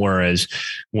 Whereas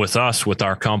with us, with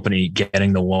our company,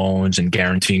 getting the loans and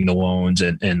guaranteeing the loans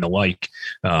and the like,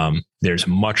 there's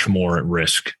much more at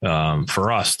risk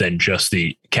for us than just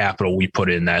the capital we put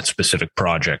in that specific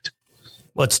project.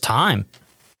 Well, it's time.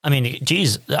 I mean,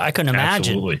 geez, I couldn't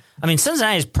imagine. Absolutely. I mean,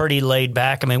 Cincinnati is pretty laid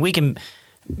back. I mean, we can,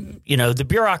 the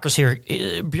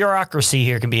bureaucracy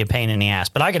here can be a pain in the ass,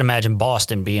 but I can imagine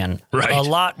Boston being a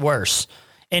lot worse.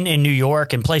 In New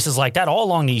York and places like that, all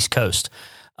along the East Coast.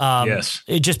 Yes.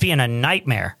 It just being a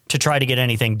nightmare to try to get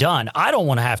anything done. I don't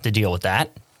want to have to deal with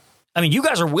that. I mean, you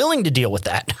guys are willing to deal with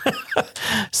that.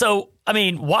 So, I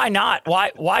mean, why not?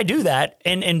 Why do that?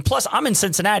 And plus, I'm in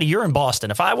Cincinnati. You're in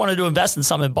Boston. If I wanted to invest in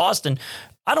something in Boston,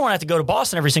 I don't want to have to go to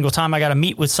Boston every single time I got to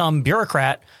meet with some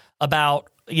bureaucrat about,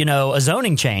 a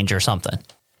zoning change or something.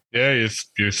 Yeah,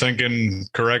 you're thinking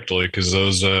correctly because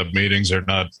those meetings are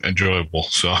not enjoyable.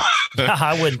 So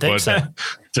I wouldn't think so,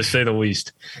 to say the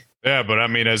least. Yeah, but I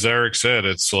mean, as Eric said,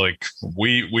 it's like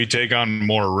we take on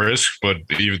more risk, but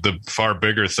the far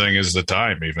bigger thing is the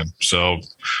time even. So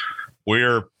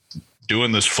we're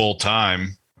doing this full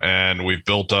time and we've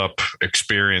built up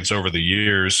experience over the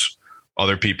years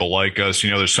other people like us.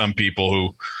 There's some people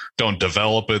who don't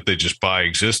develop it. They just buy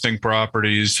existing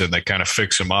properties and they kind of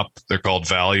fix them up. They're called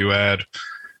value add.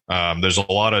 There's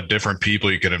a lot of different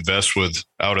people you can invest with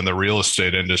out in the real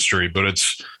estate industry, but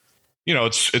it's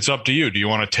up to you. Do you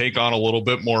want to take on a little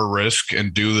bit more risk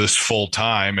and do this full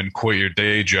time and quit your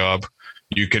day job?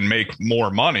 You can make more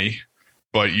money,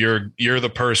 but you're the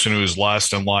person who's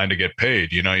last in line to get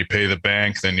paid. You pay the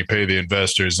bank, then you pay the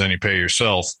investors, then you pay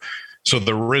yourself. So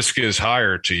the risk is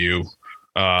higher to you.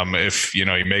 If you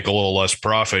make a little less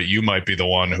profit, you might be the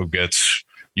one who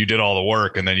you did all the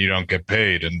work and then you don't get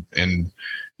paid. And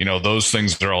those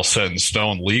things are all set in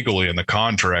stone legally in the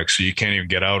contract. So you can't even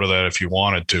get out of that if you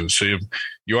wanted to. So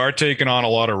you are taking on a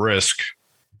lot of risk,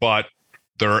 but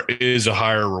there is a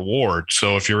higher reward.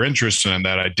 So if you're interested in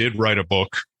that, I did write a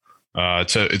book.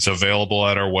 It's available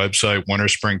at our website,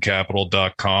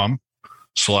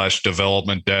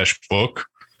 winterspringcapital.com/development-book.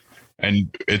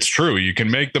 And it's true. You can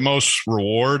make the most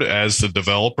reward as the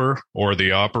developer or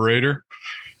the operator.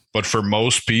 But for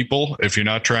most people, if you're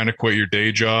not trying to quit your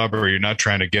day job or you're not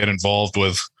trying to get involved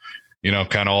with,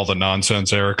 kind of all the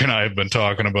nonsense Eric and I have been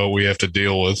talking about we have to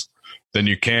deal with, then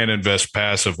you can invest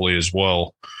passively as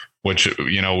well, which,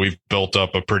 we've built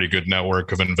up a pretty good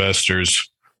network of investors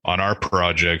on our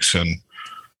projects. And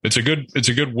it's a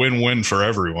good win-win for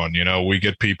everyone. We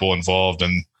get people involved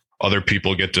and other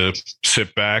people get to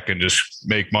sit back and just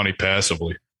make money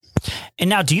passively. And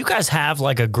now, do you guys have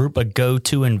like a group of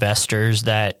go-to investors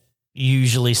that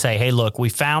usually say, hey, look, we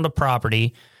found a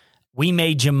property. We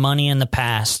made you money in the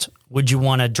past. Would you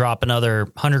want to drop another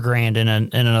 $100,000 in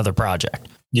another project?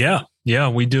 Yeah,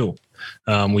 we do.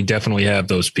 We definitely have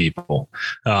those people.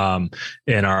 And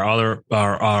our other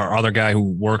guy who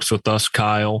works with us,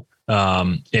 Kyle,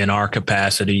 in our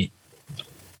capacity,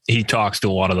 he talks to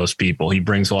a lot of those people. He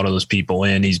brings a lot of those people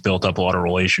in. He's built up a lot of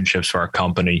relationships for our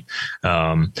company.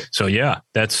 So yeah,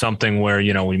 that's something where,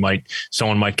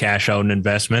 someone might cash out an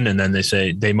investment and then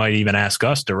they might even ask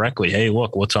us directly, hey,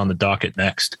 look, what's on the docket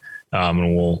next?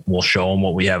 And we'll show them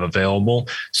what we have available.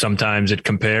 Sometimes it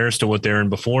compares to what they're in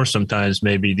before. Sometimes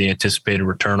maybe the anticipated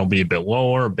return will be a bit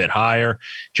lower, a bit higher.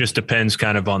 Just depends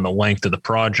kind of on the length of the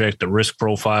project, the risk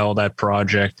profile of that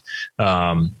project,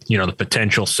 the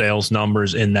potential sales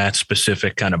numbers in that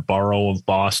specific kind of borough of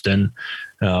Boston.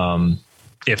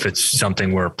 If it's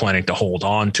something we're planning to hold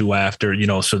on to after,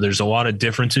 so there's a lot of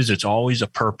differences. It's always a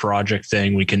per project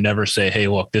thing. We can never say, hey,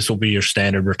 look, this will be your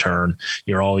standard return.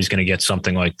 You're always going to get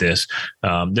something like this.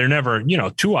 They're never,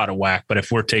 too out of whack. But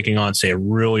if we're taking on, say, a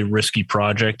really risky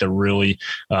project, a really,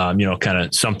 kind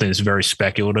of something that's very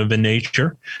speculative in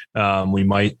nature, we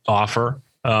might offer,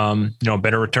 a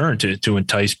better return to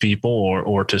entice people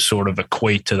or to sort of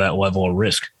equate to that level of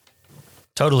risk.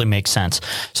 Totally makes sense.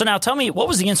 So now tell me, what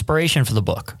was the inspiration for the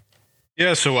book?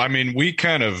 Yeah. So, we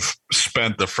kind of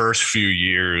spent the first few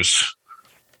years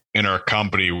in our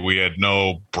company. We had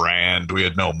no brand, we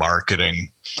had no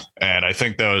marketing. And I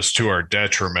think that was to our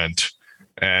detriment.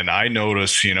 And I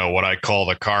noticed, what I call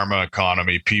the karma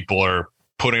economy. People are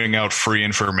putting out free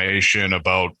information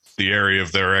about the area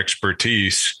of their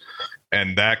expertise.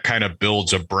 And that kind of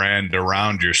builds a brand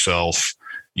around yourself.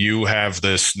 You have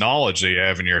this knowledge that you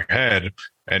have in your head,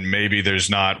 and maybe there's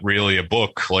not really a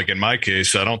book. Like in my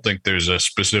case, I don't think there's a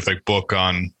specific book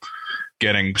on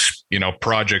getting,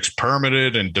 projects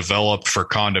permitted and developed for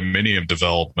condominium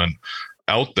development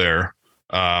out there,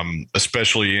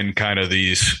 especially in kind of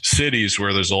these cities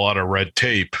where there's a lot of red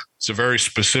tape. It's a very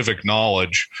specific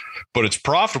knowledge, but it's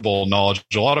profitable knowledge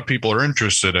a lot of people are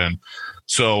interested in.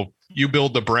 So you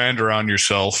build the brand around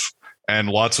yourself. And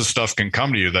lots of stuff can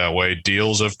come to you that way.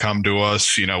 Deals have come to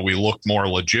us. We look more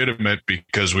legitimate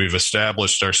because we've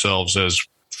established ourselves as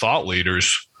thought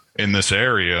leaders in this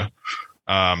area.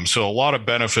 So a lot of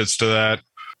benefits to that.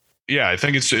 Yeah, I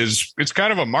think it's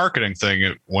kind of a marketing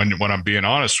thing when I'm being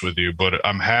honest with you. But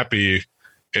I'm happy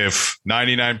if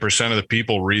 99% of the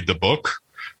people read the book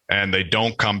and they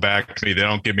don't come back to me. They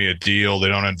don't give me a deal. They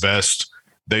don't invest.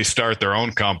 They start their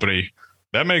own company.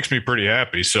 That makes me pretty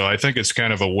happy. So I think it's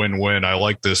kind of a win-win. I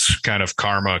like this kind of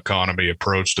karma economy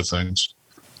approach to things.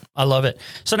 I love it.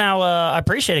 So now I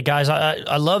appreciate it, guys.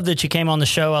 I love that you came on the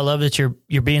show. I love that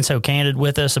you're being so candid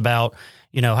with us about,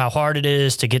 how hard it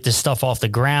is to get this stuff off the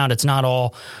ground. It's not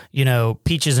all,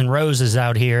 peaches and roses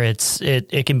out here.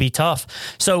 It can be tough.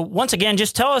 So once again,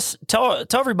 just tell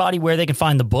everybody where they can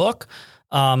find the book,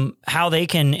 how they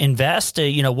can invest,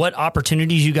 what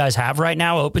opportunities you guys have right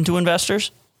now open to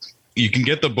investors. You can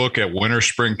get the book at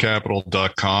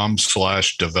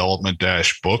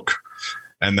winterspringcapital.com/development-book.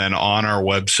 And then on our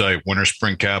website,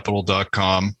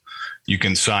 winterspringcapital.com, you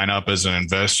can sign up as an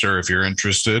investor if you're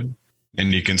interested.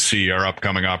 and you can see our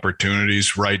upcoming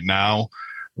opportunities right now.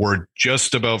 We're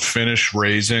just about finished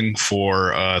raising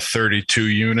for a 32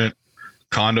 unit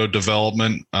condo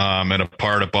development in a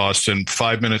part of Boston,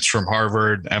 5 minutes from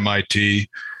Harvard, MIT,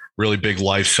 really big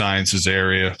life sciences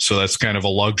area. So that's kind of a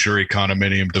luxury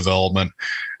condominium development.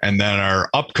 And then our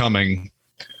upcoming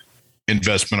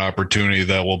investment opportunity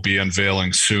that we'll be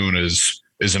unveiling soon is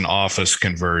an office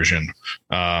conversion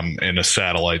in a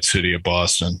satellite city of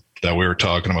Boston that we were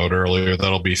talking about earlier.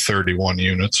 That'll be 31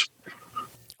 units.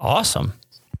 Awesome.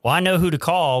 Well, I know who to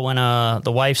call when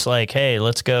the wife's like, hey,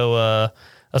 let's go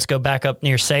back up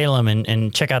near Salem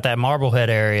and check out that Marblehead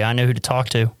area. I know who to talk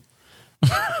to.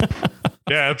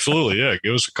 Yeah, absolutely. Yeah,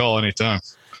 give us a call anytime.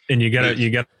 And you got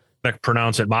to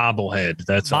pronounce it Marblehead.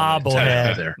 That's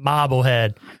Marblehead there.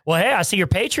 Marblehead. Well, hey, I see your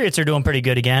Patriots are doing pretty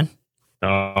good again.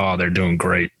 Oh, they're doing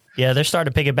great. Yeah, they're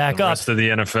starting to pick it back up. The rest of the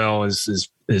NFL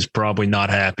is probably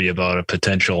not happy about a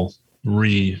potential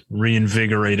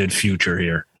reinvigorated future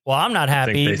here. Well, I'm not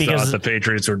happy because thought the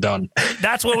Patriots were done.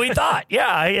 That's what we thought.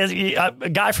 Yeah, a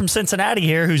guy from Cincinnati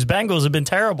here whose Bengals have been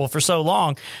terrible for so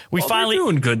long. We finally they're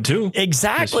doing good too.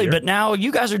 Exactly, but now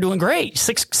you guys are doing great.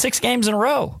 Six games in a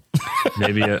row.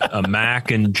 Maybe a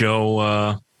Mac and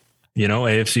Joe,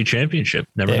 AFC Championship.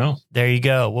 Never know. There you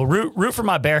go. Well, root for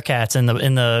my Bearcats in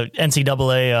the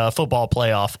NCAA football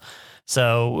playoff.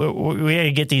 So we got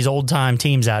to get these old time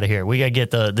teams out of here. We got to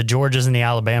get the Georgias and the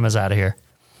Alabamas out of here.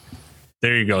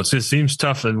 There you go. It just seems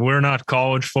tough, and we're not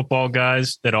college football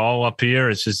guys at all up here.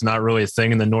 It's just not really a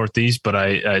thing in the Northeast. But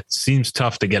it seems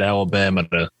tough to get Alabama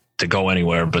to go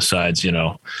anywhere besides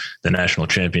the national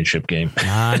championship game.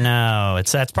 I know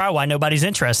that's probably why nobody's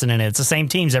interested in it. It's the same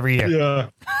teams every year. Yeah.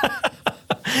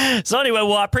 So anyway,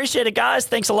 well, I appreciate it, guys.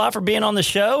 Thanks a lot for being on the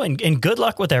show, and good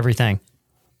luck with everything.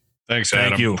 Thanks, Adam.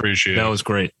 Thank you. Appreciate it. That was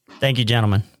great. Thank you,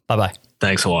 gentlemen. Bye-bye.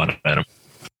 Thanks a lot, Adam.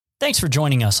 Thanks for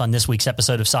joining us on this week's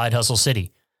episode of Side Hustle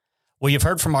City. Well, you've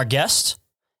heard from our guests.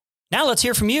 Now let's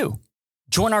hear from you.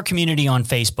 Join our community on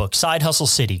Facebook, Side Hustle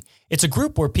City. It's a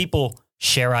group where people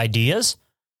share ideas,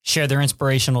 share their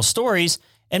inspirational stories,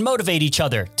 and motivate each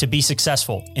other to be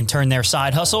successful and turn their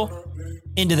side hustle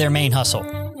into their main hustle.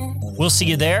 We'll see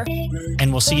you there,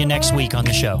 and we'll see you next week on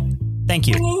the show. Thank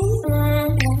you.